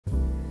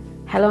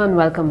Hello and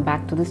welcome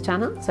back to this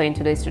channel. So in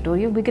today's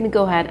tutorial, we're going to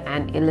go ahead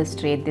and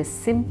illustrate this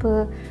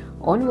simple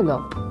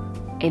envelope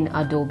in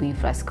Adobe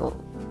Fresco.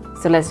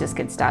 So let's just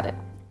get started.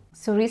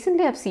 So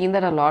recently I've seen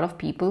that a lot of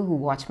people who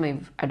watch my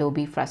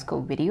Adobe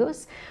Fresco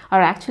videos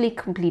are actually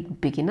complete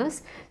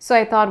beginners. So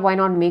I thought, why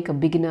not make a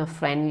beginner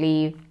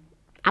friendly,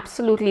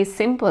 absolutely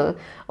simple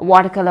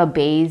watercolor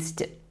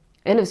based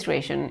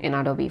illustration in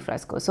Adobe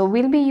Fresco. So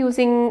we'll be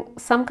using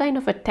some kind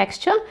of a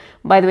texture.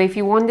 By the way, if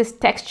you want this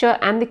texture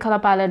and the color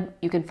palette,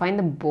 you can find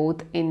them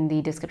both in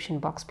the description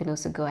box below.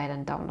 So go ahead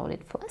and download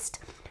it first.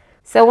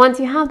 So once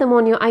you have them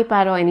on your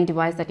iPad or any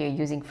device that you're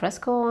using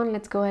Fresco on,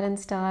 let's go ahead and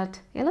start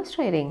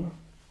illustrating.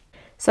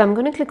 So I'm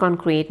going to click on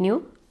Create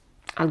New.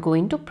 I'll go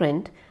into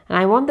Print and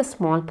I want the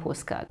small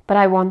postcard, but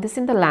I want this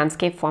in the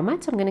landscape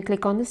format. So I'm going to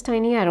click on this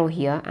tiny arrow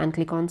here and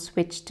click on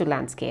Switch to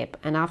Landscape.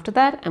 And after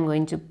that, I'm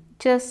going to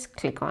just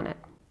click on it.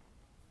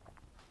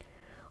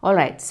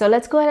 Alright, so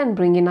let's go ahead and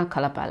bring in our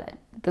color palette.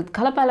 The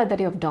color palette that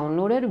you have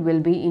downloaded will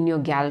be in your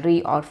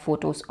gallery or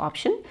photos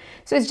option.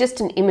 So it's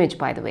just an image,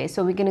 by the way.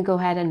 So we're going to go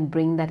ahead and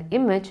bring that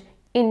image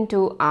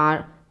into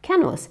our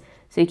canvas.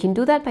 So you can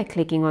do that by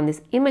clicking on this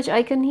image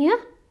icon here,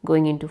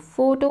 going into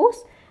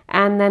photos,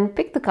 and then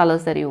pick the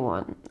colors that you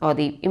want or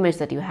the image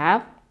that you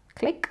have,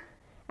 click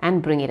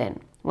and bring it in.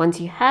 Once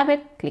you have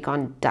it, click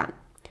on Done.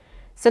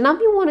 So now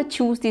you want to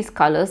choose these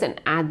colors and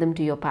add them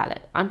to your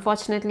palette.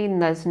 Unfortunately,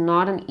 there's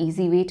not an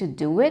easy way to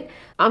do it.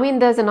 I mean,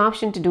 there's an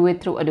option to do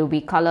it through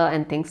Adobe Color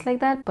and things like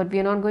that, but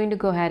we're not going to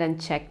go ahead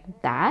and check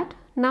that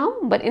now.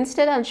 But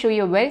instead, I'll show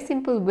you a very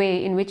simple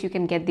way in which you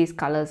can get these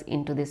colors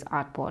into this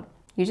artboard.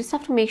 You just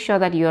have to make sure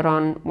that you're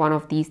on one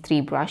of these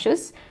three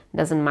brushes.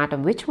 Doesn't matter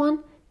which one.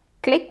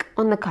 Click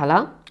on the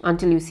color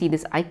until you see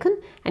this icon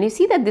and you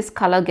see that this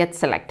color gets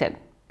selected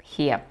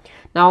here.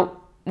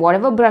 Now,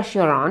 whatever brush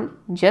you're on,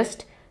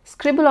 just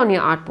scribble on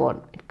your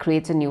artboard. It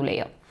creates a new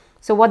layer.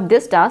 So what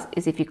this does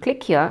is if you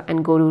click here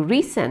and go to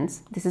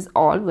Recents, this is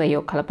all where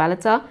your color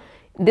palettes are.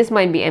 This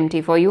might be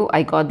empty for you.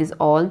 I got this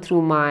all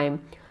through my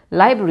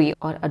library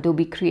or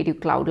Adobe Creative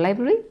Cloud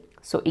library.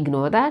 So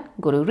ignore that.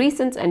 Go to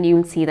Recents and you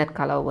will see that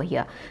color over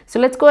here. So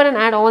let's go ahead and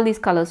add all these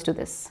colors to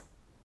this.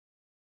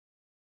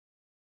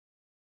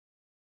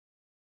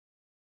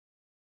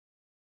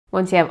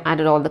 Once you have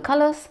added all the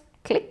colors,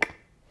 click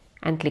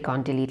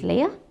on Delete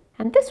Layer.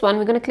 And this one,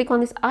 we're going to click on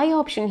this eye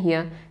option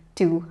here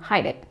to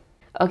hide it.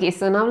 Okay,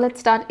 so now let's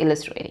start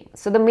illustrating.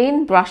 So the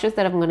main brushes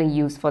that I'm going to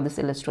use for this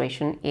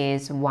illustration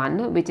is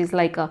one, which is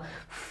like a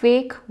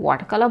fake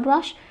watercolor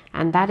brush,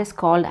 and that is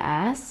called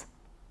as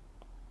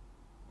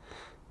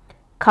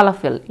Color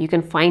Fill. You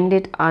can find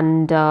it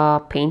under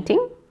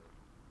Painting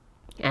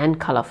and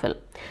Color Fill.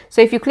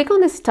 So if you click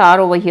on this star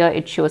over here,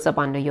 it shows up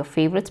under your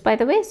favorites, by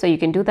the way. So you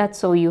can do that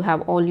so you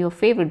have all your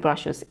favorite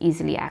brushes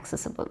easily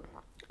accessible.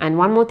 And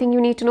one more thing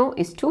you need to know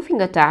is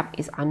 2-finger tap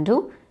is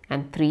undo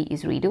and 3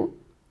 is redo.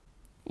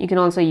 You can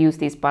also use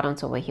these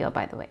buttons over here,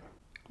 by the way.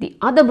 The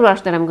other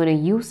brush that I'm going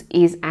to use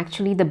is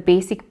actually the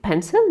basic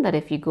pencil that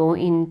if you go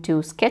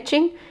into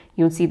sketching,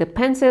 you'll see the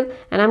pencil,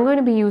 and I'm going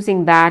to be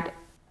using that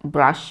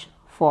brush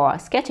for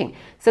sketching.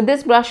 So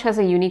this brush has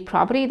a unique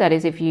property, that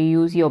is if you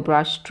use your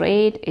brush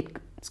straight,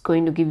 it's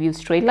going to give you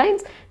straight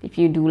lines. If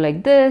you do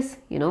like this,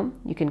 you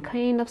can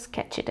kind of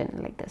sketch it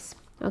in like this.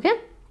 Okay,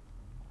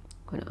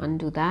 I'm going to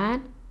undo that.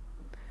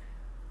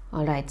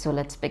 Alright, so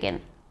let's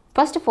begin.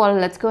 First of all,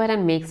 let's go ahead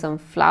and make some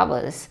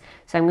flowers.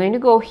 So I'm going to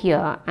go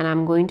here and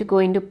I'm going to go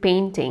into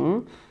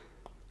Painting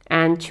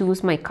and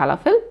choose my Color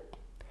Fill.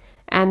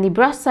 And the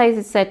brush size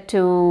is set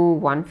to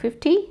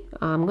 150.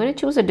 I'm going to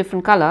choose a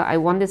different color. I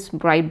want this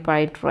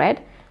bright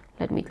red.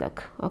 Let me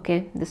look.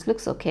 Okay, this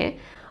looks okay.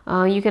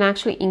 You can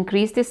actually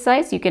increase this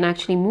size. You can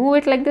actually move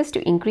it like this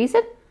to increase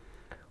it.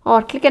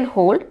 Or click and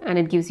hold and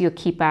it gives you a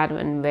keypad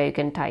and where you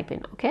can type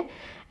in. Okay,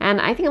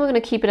 and I think I'm going to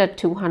keep it at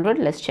 200.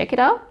 Let's check it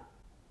out.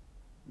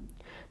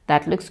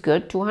 That looks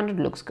good. 200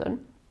 looks good.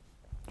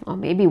 Or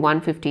maybe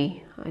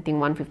 150. I think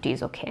 150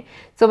 is okay.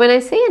 So when I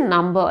say a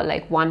number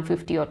like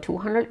 150 or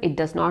 200, it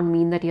does not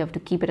mean that you have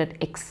to keep it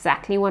at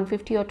exactly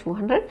 150 or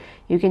 200.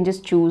 You can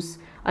just choose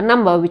a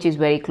number which is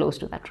very close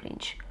to that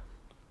range.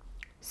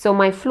 So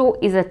my flow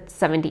is at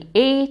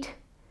 78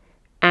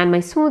 and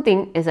my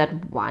smoothing is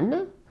at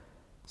 1.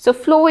 So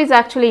flow is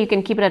actually, you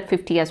can keep it at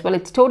 50 as well.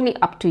 It's totally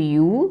up to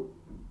you.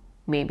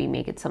 Maybe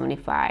make it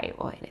 75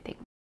 or anything.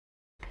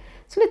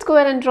 So let's go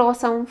ahead and draw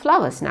some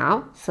flowers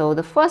now. So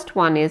the first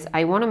one is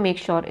I want to make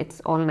sure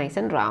it's all nice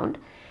and round.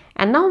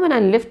 And now when I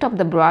lift up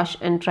the brush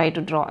and try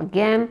to draw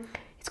again,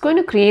 it's going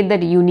to create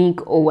that unique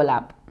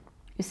overlap.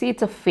 You see,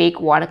 it's a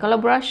fake watercolor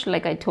brush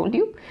like I told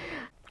you.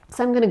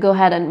 So I'm going to go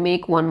ahead and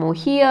make one more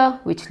here,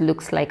 which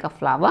looks like a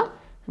flower.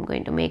 I'm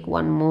going to make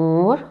one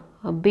more,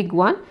 a big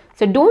one.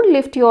 So don't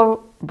lift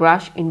your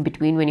brush in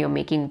between when you're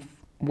making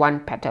one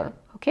petal.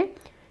 Okay,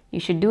 you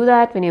should do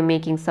that when you're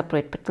making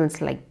separate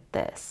petals like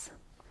this.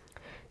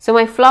 So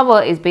my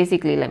flower is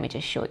basically, let me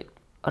just show you,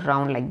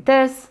 around like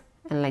this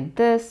and like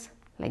this,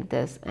 like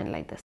this and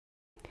like this.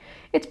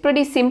 It's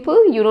pretty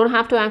simple. You don't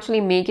have to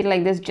actually make it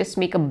like this, just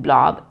make a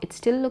blob. It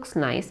still looks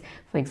nice.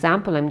 For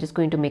example, I'm just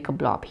going to make a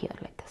blob here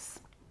like this.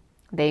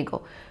 There you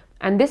go.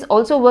 And this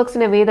also works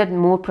in a way that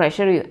more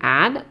pressure you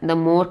add, the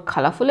more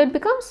colorful it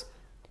becomes.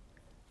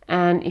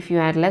 And if you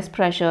add less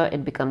pressure,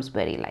 it becomes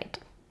very light,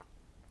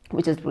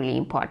 which is really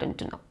important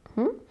to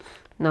know.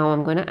 Now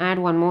I'm going to add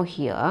one more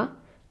here.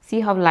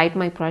 See how light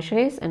my pressure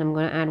is, and I'm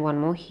going to add one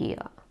more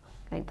here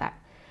like that.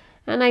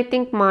 And I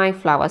think my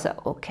flowers are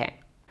okay.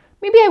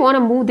 Maybe I want to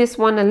move this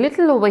one a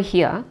little over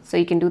here. So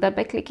you can do that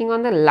by clicking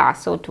on the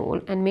lasso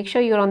tool and make sure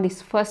you're on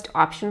this first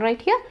option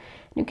right here.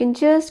 You can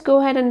just go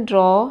ahead and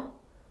draw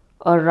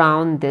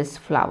around this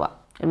flower.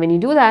 And when you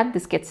do that,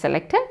 this gets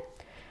selected.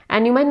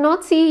 And you might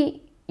not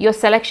see your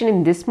selection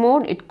in this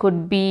mode. It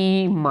could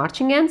be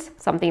marching ants,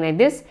 something like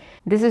this.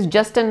 This is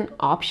just an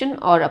option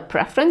or a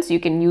preference.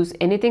 You can use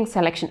anything,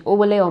 selection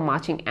overlay or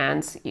marching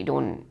ants. You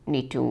don't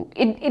need to,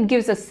 it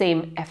gives the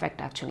same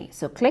effect actually.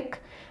 So click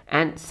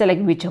and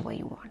select whichever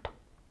you want.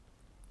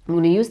 I'm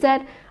going to use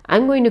that.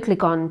 I'm going to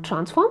click on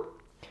transform,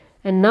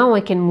 and now I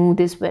can move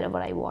this wherever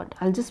I want.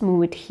 I'll just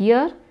move it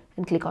here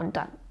and click on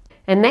done.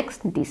 And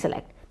next,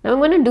 deselect. Now I'm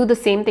going to do the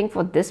same thing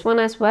for this one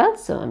as well.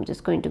 So I'm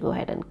just going to go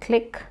ahead and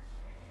click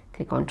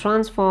on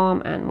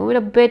transform and move it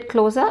a bit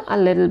closer, a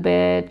little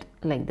bit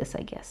like this,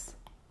 I guess,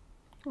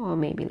 or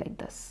maybe like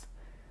this.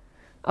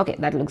 Okay,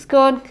 that looks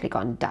good. Click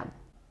on done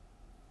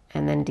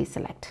and then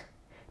deselect.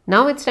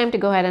 Now it's time to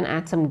go ahead and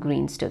add some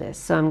greens to this.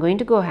 So I'm going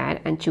to go ahead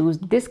and choose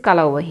this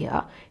color over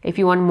here. If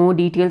you want more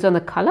details on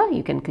the color,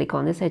 you can click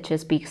on this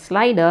HSP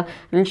slider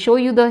and it'll show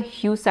you the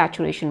hue,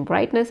 saturation,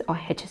 brightness or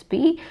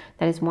HSP.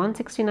 That is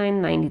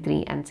 169,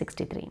 93 and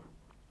 63.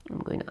 I'm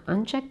going to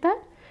uncheck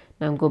that.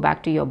 Now go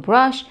back to your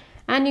brush,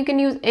 and you can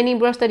use any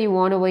brush that you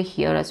want over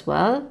here as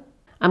well.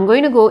 I'm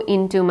going to go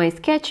into my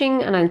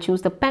sketching and I'll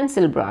choose the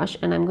pencil brush,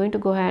 and I'm going to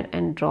go ahead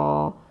and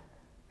draw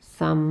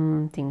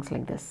some things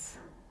like this.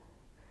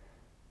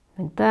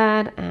 Like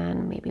that,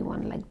 and maybe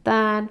one like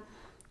that,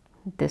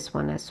 this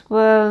one as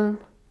well,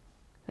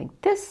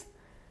 like this,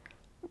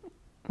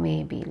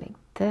 maybe like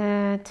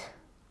that,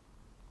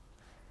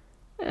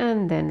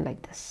 and then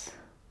like this.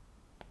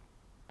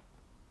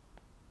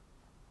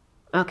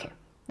 Okay,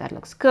 that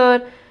looks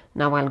good.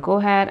 Now I'll go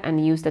ahead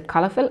and use the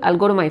color fill. I'll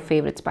go to my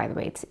favorites, by the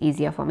way, it's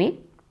easier for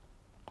me,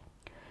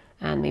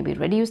 and maybe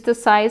reduce the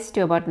size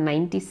to about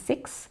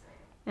 96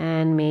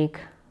 and make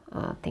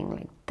a thing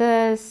like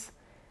this.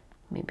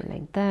 Maybe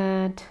like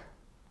that.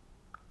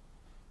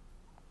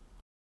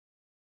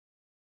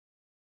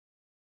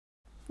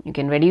 You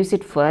can reduce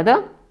it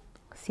further,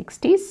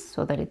 60s,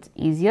 so that it's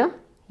easier.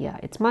 Yeah,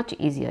 it's much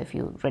easier if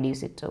you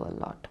reduce it to a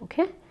lot,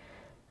 okay?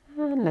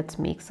 And let's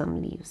make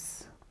some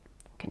leaves.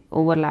 You can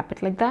overlap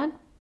it like that.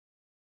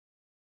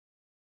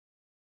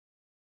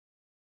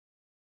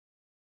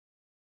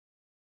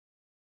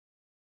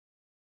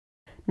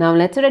 Now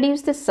let's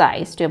reduce the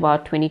size to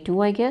about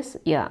 22, I guess.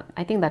 Yeah,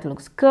 I think that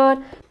looks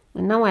good.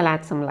 And now I'll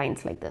add some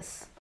lines like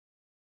this.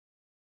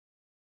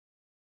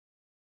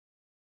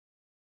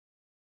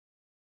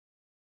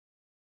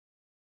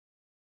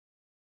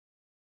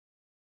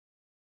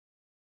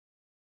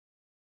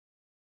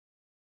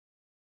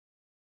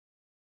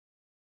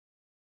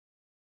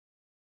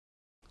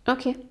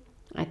 Okay,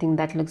 I think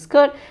that looks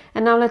good.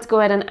 And now let's go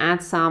ahead and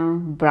add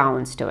some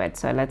browns to it.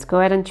 So let's go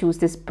ahead and choose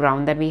this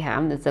brown that we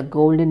have. This is a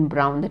golden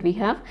brown that we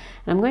have.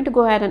 And I'm going to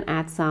go ahead and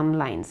add some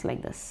lines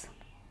like this.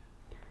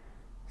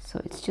 So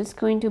it's just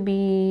going to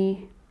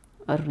be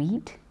a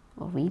reed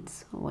or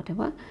reeds or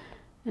whatever,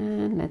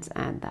 and let's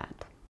add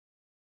that.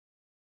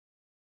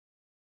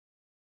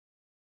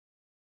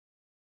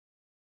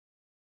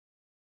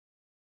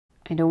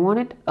 I don't want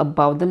it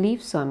above the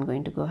leaf, so I'm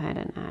going to go ahead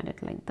and add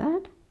it like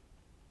that.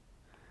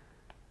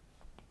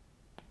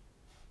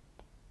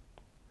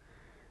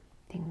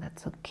 I think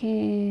that's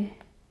okay.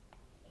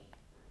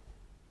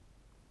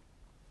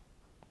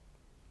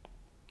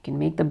 You can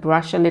make the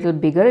brush a little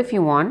bigger if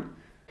you want.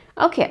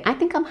 Okay, I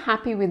think I'm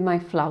happy with my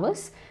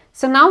flowers.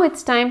 So now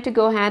it's time to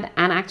go ahead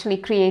and actually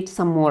create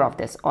some more of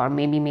this, or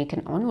maybe make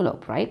an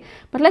envelope, right?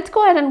 But let's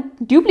go ahead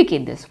and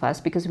duplicate this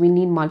first because we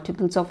need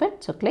multiples of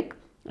it. So click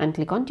on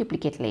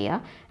duplicate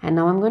layer. And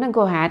now I'm going to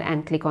go ahead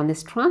and click on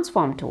this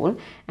transform tool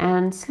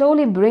and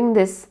slowly bring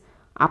this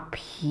up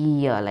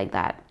here like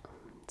that.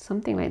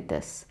 Something like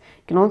this.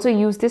 You can also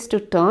use this to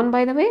turn,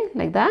 by the way,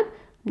 like that.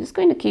 I'm just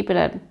going to keep it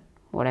at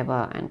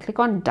whatever and click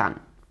on done.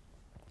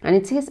 And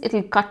it says it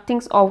will cut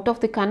things out of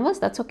the canvas.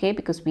 That's okay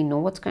because we know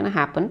what's going to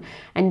happen.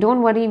 And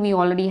don't worry, we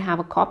already have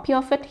a copy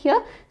of it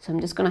here. So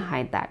I'm just going to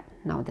hide that.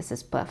 Now this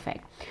is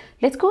perfect.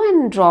 Let's go ahead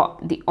and draw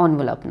the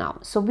envelope now.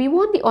 So we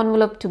want the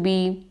envelope to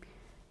be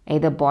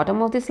either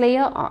bottom of this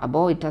layer or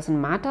above. It doesn't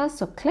matter.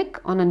 So click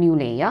on a new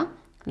layer.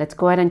 Let's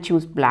go ahead and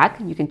choose black.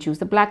 You can choose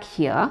the black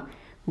here.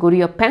 Go to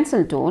your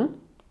pencil tool.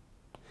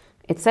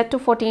 It's set to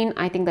 14.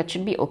 I think that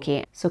should be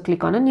okay. So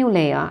click on a new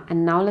layer,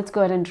 and now let's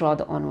go ahead and draw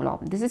the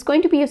envelope. This is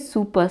going to be a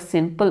super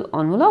simple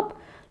envelope.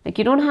 Like,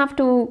 you don't have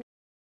to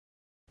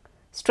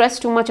stress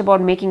too much about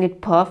making it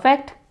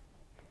perfect.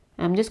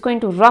 I'm just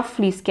going to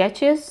roughly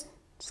sketch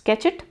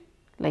it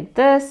like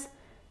this,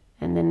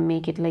 and then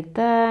make it like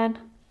that,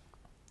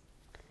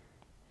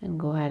 and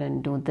go ahead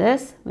and do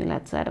this.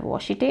 Let's add a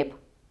washi tape,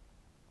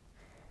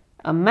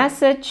 a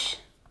message,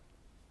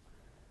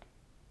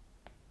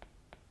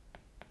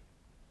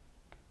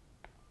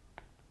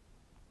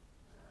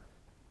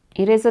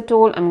 eraser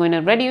tool. I'm going to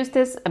reduce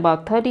this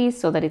about 30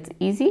 so that it's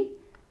easy.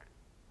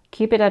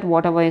 Keep it at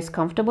whatever is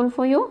comfortable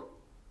for you.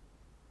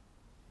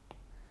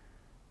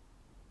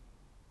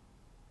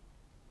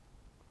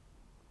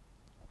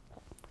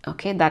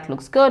 Okay, that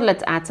looks good.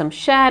 Let's add some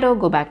shadow.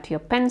 Go back to your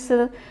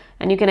pencil,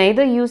 and you can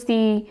either use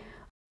the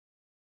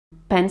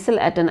pencil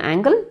at an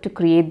angle to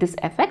create this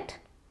effect,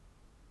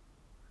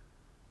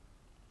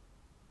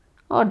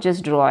 or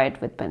just draw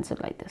it with pencil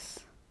like this.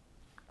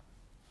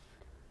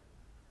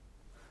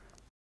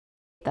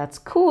 That's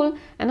cool.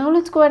 And now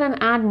let's go ahead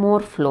and add more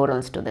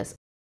florals to this.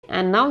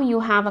 And now you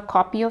have a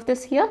copy of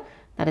this here.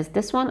 That is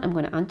this one. I'm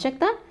going to uncheck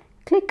that.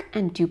 Click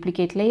and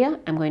duplicate layer.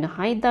 I'm going to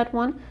hide that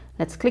one.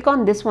 Let's click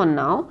on this one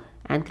now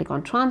and click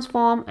on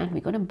transform, and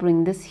we're going to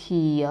bring this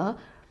here.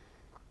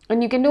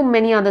 And you can do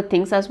many other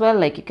things as well,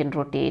 like you can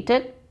rotate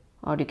it,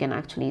 or you can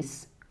actually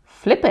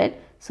flip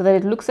it so that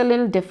it looks a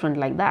little different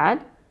like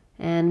that.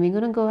 And we're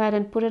going to go ahead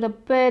and put it a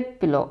bit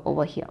below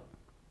over here.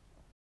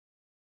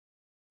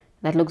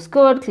 That looks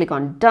good. Click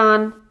on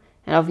done,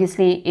 and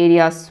obviously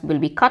areas will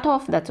be cut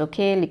off. That's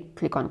okay.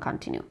 Click on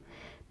continue.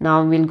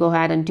 Now we'll go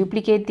ahead and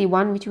duplicate the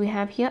one which we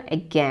have here.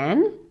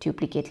 Again,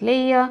 duplicate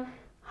layer,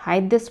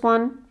 hide this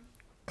one,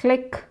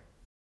 click,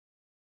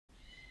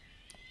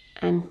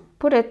 and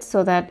put it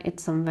so that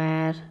it's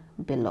somewhere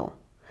below.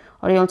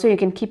 Or also you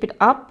can keep it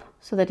up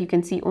so that you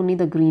can see only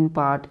the green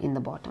part in the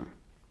bottom.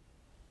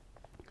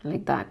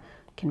 Like that.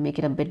 You can make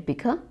it a bit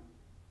bigger,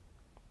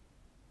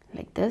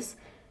 like this.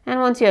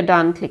 And once you're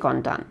done, click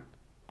on done,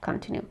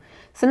 continue.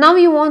 So now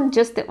you want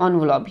just the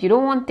envelope. You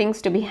don't want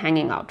things to be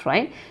hanging out,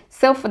 right?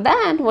 So for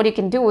that, what you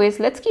can do is,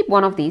 let's keep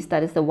one of these,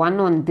 that is the one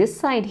on this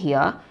side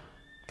here.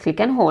 Click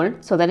and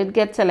hold so that it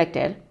gets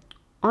selected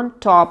on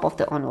top of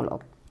the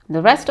envelope.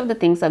 The rest of the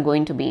things are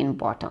going to be in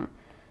bottom.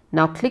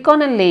 Now click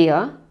on a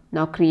layer.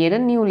 Now create a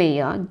new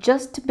layer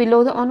just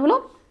below the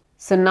envelope.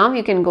 So now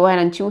you can go ahead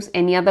and choose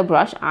any other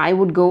brush. I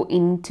would go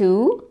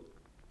into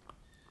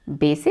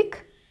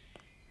basic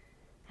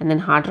and then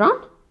hard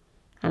round,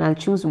 and I'll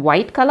choose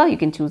white color. You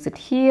can choose it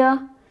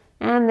here,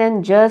 and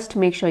then just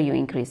make sure you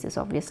increase this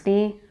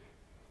obviously,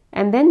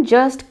 and then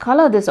just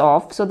color this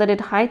off so that it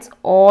hides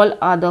all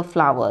other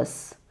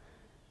flowers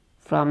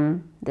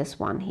from this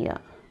one here.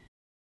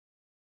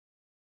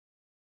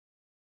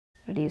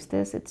 Reduce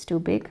this, it's too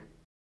big.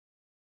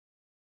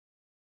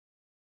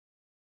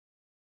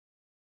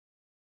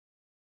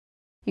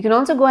 You can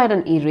also go ahead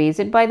and erase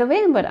it, by the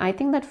way, but I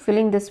think that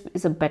filling this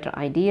is a better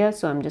idea,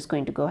 so I'm just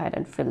going to go ahead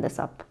and fill this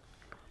up.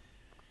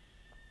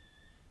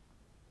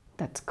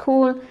 That's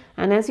cool.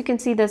 And as you can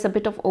see, there's a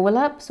bit of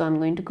overlap, so I'm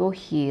going to go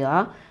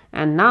here,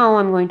 and now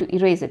I'm going to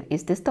erase it.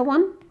 Is this the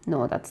one?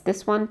 No, that's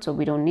this one, so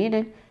we don't need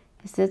it.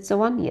 Is this the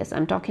one? Yes,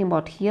 I'm talking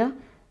about here.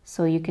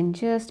 So you can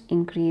just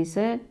increase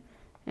it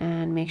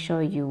and make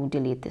sure you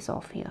delete this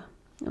off here.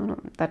 No,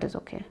 that is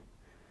okay.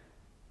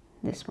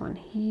 This one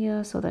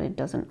here so that it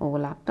doesn't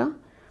overlap the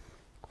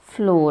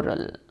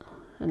floral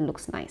and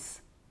looks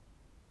nice.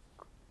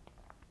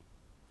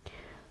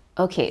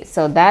 Okay,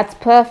 so that's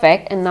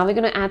perfect, and now we're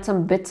going to add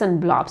some bits and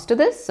blobs to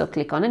this. So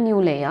click on a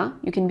new layer.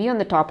 You can be on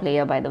the top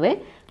layer, by the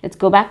way. Let's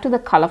go back to the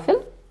color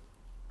fill.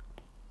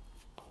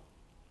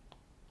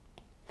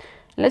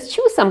 Let's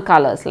choose some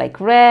colors like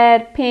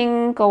red,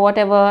 pink, or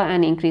whatever,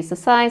 and increase the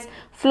size.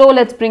 Flow,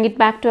 let's bring it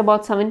back to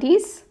about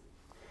 70s.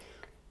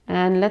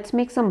 And let's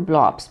make some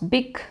blobs,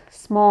 big,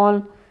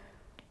 small,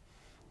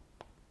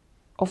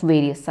 of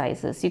various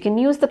sizes. You can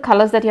use the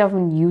colors that you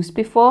haven't used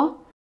before.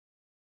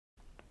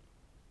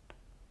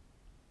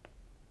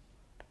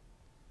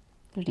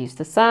 Reduce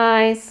the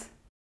size.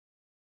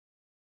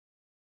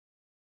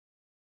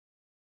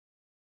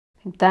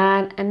 Like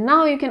that. And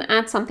now you can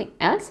add something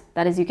else.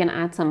 That is, you can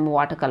add some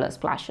watercolor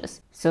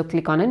splashes. So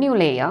click on a new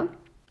layer.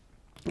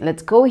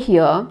 Let's go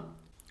here,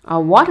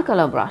 our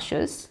watercolor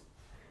brushes.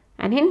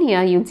 And in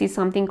here, you'll see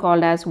something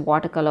called as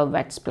watercolor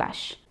wet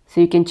splash. So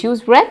you can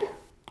choose red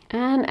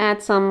and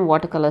add some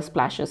watercolor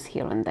splashes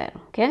here and there.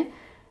 Okay.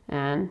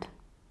 And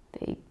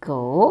there you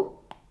go.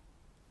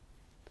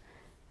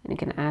 And you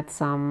can add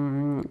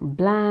some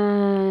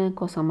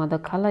black or some other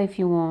color if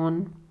you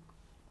want.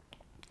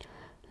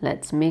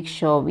 Let's make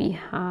sure we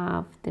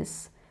have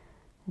this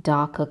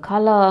darker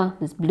color,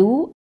 this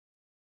blue.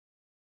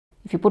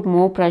 If you put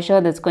more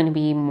pressure, there's going to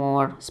be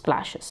more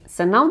splashes.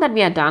 So now that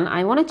we are done,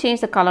 I want to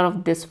change the color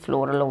of this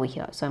floral over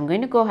here. So I'm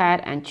going to go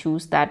ahead and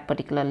choose that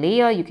particular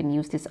layer. You can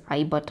use this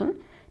I button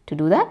to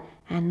do that.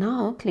 And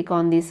now click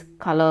on this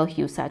color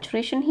hue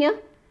saturation here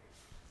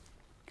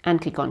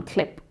and click on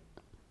clip.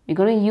 We're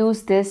going to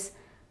use this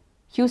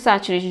hue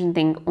saturation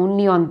thing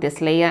only on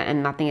this layer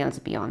and nothing else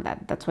beyond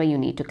that. That's why you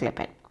need to clip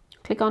it.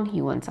 Click on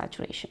hue and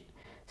saturation.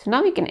 So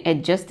now we can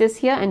adjust this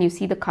here and you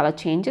see the color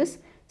changes.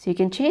 So you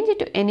can change it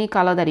to any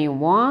color that you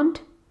want.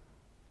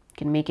 You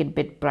can make it a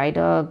bit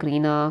brighter,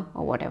 greener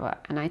or whatever.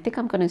 And I think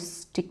I'm going to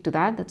stick to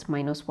that. That's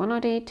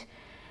 -108.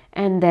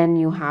 and then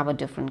you have a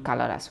different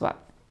color as well.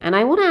 And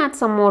I want to add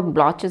some more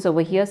blotches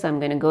over here, so I'm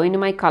going to go into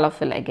my color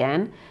fill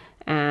again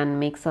and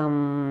make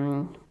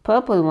some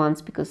purple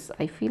ones because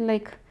I feel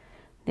like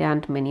there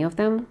aren't many of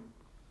them.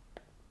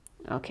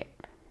 Okay,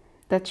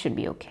 that should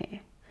be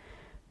okay.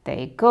 There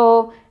you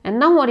go. And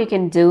now what you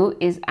can do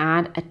is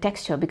add a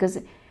texture, because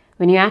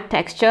when you add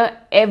texture,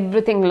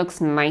 everything looks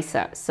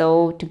nicer.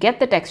 So to get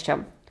the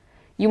texture,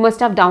 you must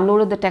have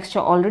downloaded the texture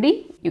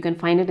already. You can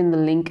find it in the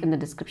link in the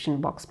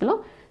description box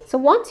below. So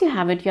once you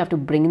have it, you have to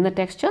bring in the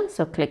texture.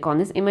 So click on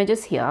these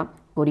images here,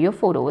 go to your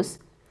photos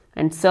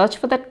and search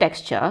for the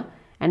texture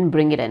and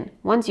bring it in.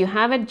 Once you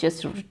have it,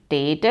 just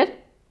rotate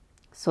it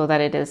so that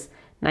it is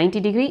 90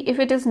 degree. If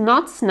it is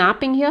not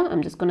snapping here,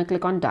 I'm just going to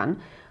click on done.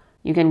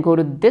 You can go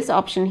to this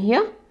option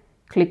here,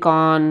 click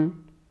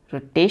on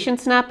rotation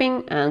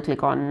snapping and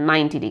click on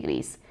 90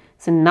 degrees.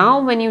 So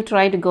now when you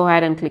try to go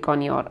ahead and click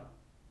on your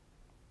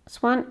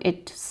one,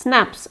 it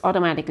snaps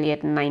automatically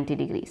at 90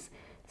 degrees.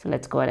 So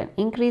let's go ahead and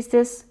increase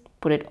this,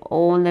 put it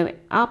all the way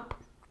up,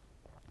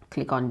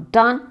 click on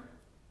done.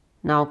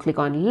 Now click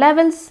on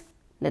levels.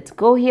 Let's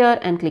go here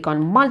and click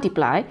on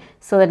multiply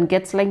so that it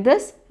gets like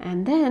this,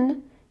 and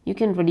then you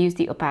can reduce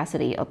the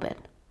opacity a bit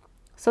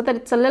so that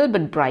it's a little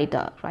bit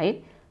brighter,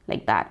 right?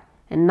 Like that.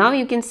 And now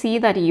you can see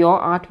that your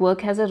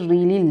artwork has a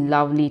really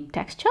lovely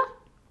texture.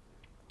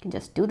 You can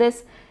just do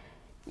this.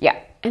 Yeah,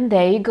 and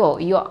there you go.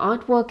 Your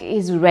artwork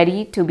is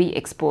ready to be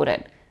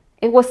exported.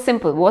 It was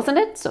simple, wasn't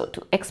it? So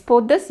to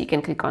export this, you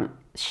can click on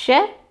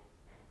share,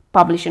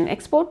 publish and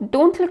export.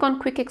 Don't click on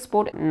quick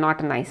export,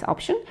 not a nice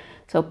option.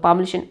 So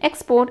publish and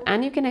export,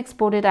 and you can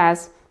export it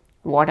as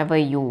whatever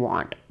you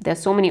want.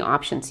 There's so many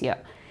options here.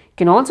 You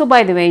can also,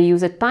 by the way,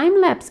 use a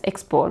time-lapse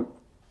export,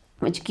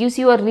 which gives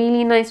you a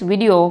really nice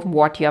video of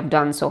what you have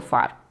done so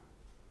far.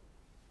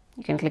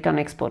 You can click on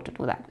export to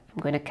do that.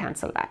 I'm going to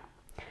cancel that.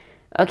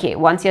 Okay,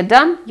 once you're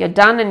done,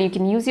 and you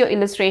can use your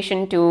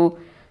illustration to,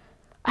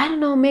 I don't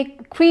know,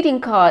 make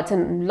greeting cards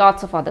and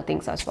lots of other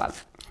things as well.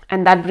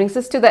 And that brings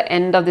us to the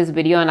end of this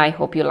video, and I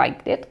hope you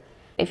liked it.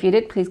 If you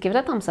did, please give it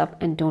a thumbs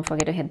up and don't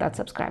forget to hit that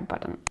subscribe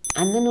button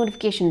and the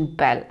notification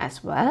bell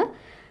as well.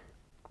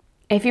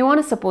 If you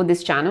want to support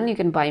this channel, you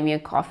can buy me a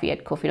coffee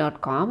at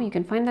ko-fi.com. You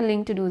can find the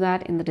link to do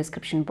that in the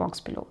description box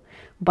below.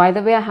 By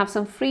the way, I have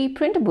some free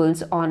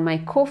printables on my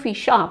Ko-fi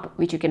shop,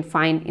 which you can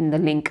find in the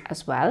link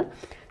as well.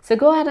 So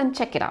go ahead and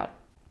check it out.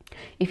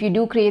 If you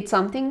do create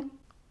something,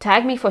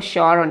 tag me for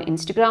sure on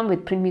Instagram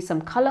with print me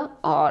some color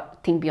or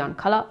think beyond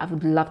color. I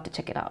would love to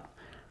check it out.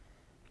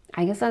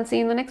 I guess I'll see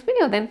you in the next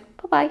video then.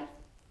 Bye-bye.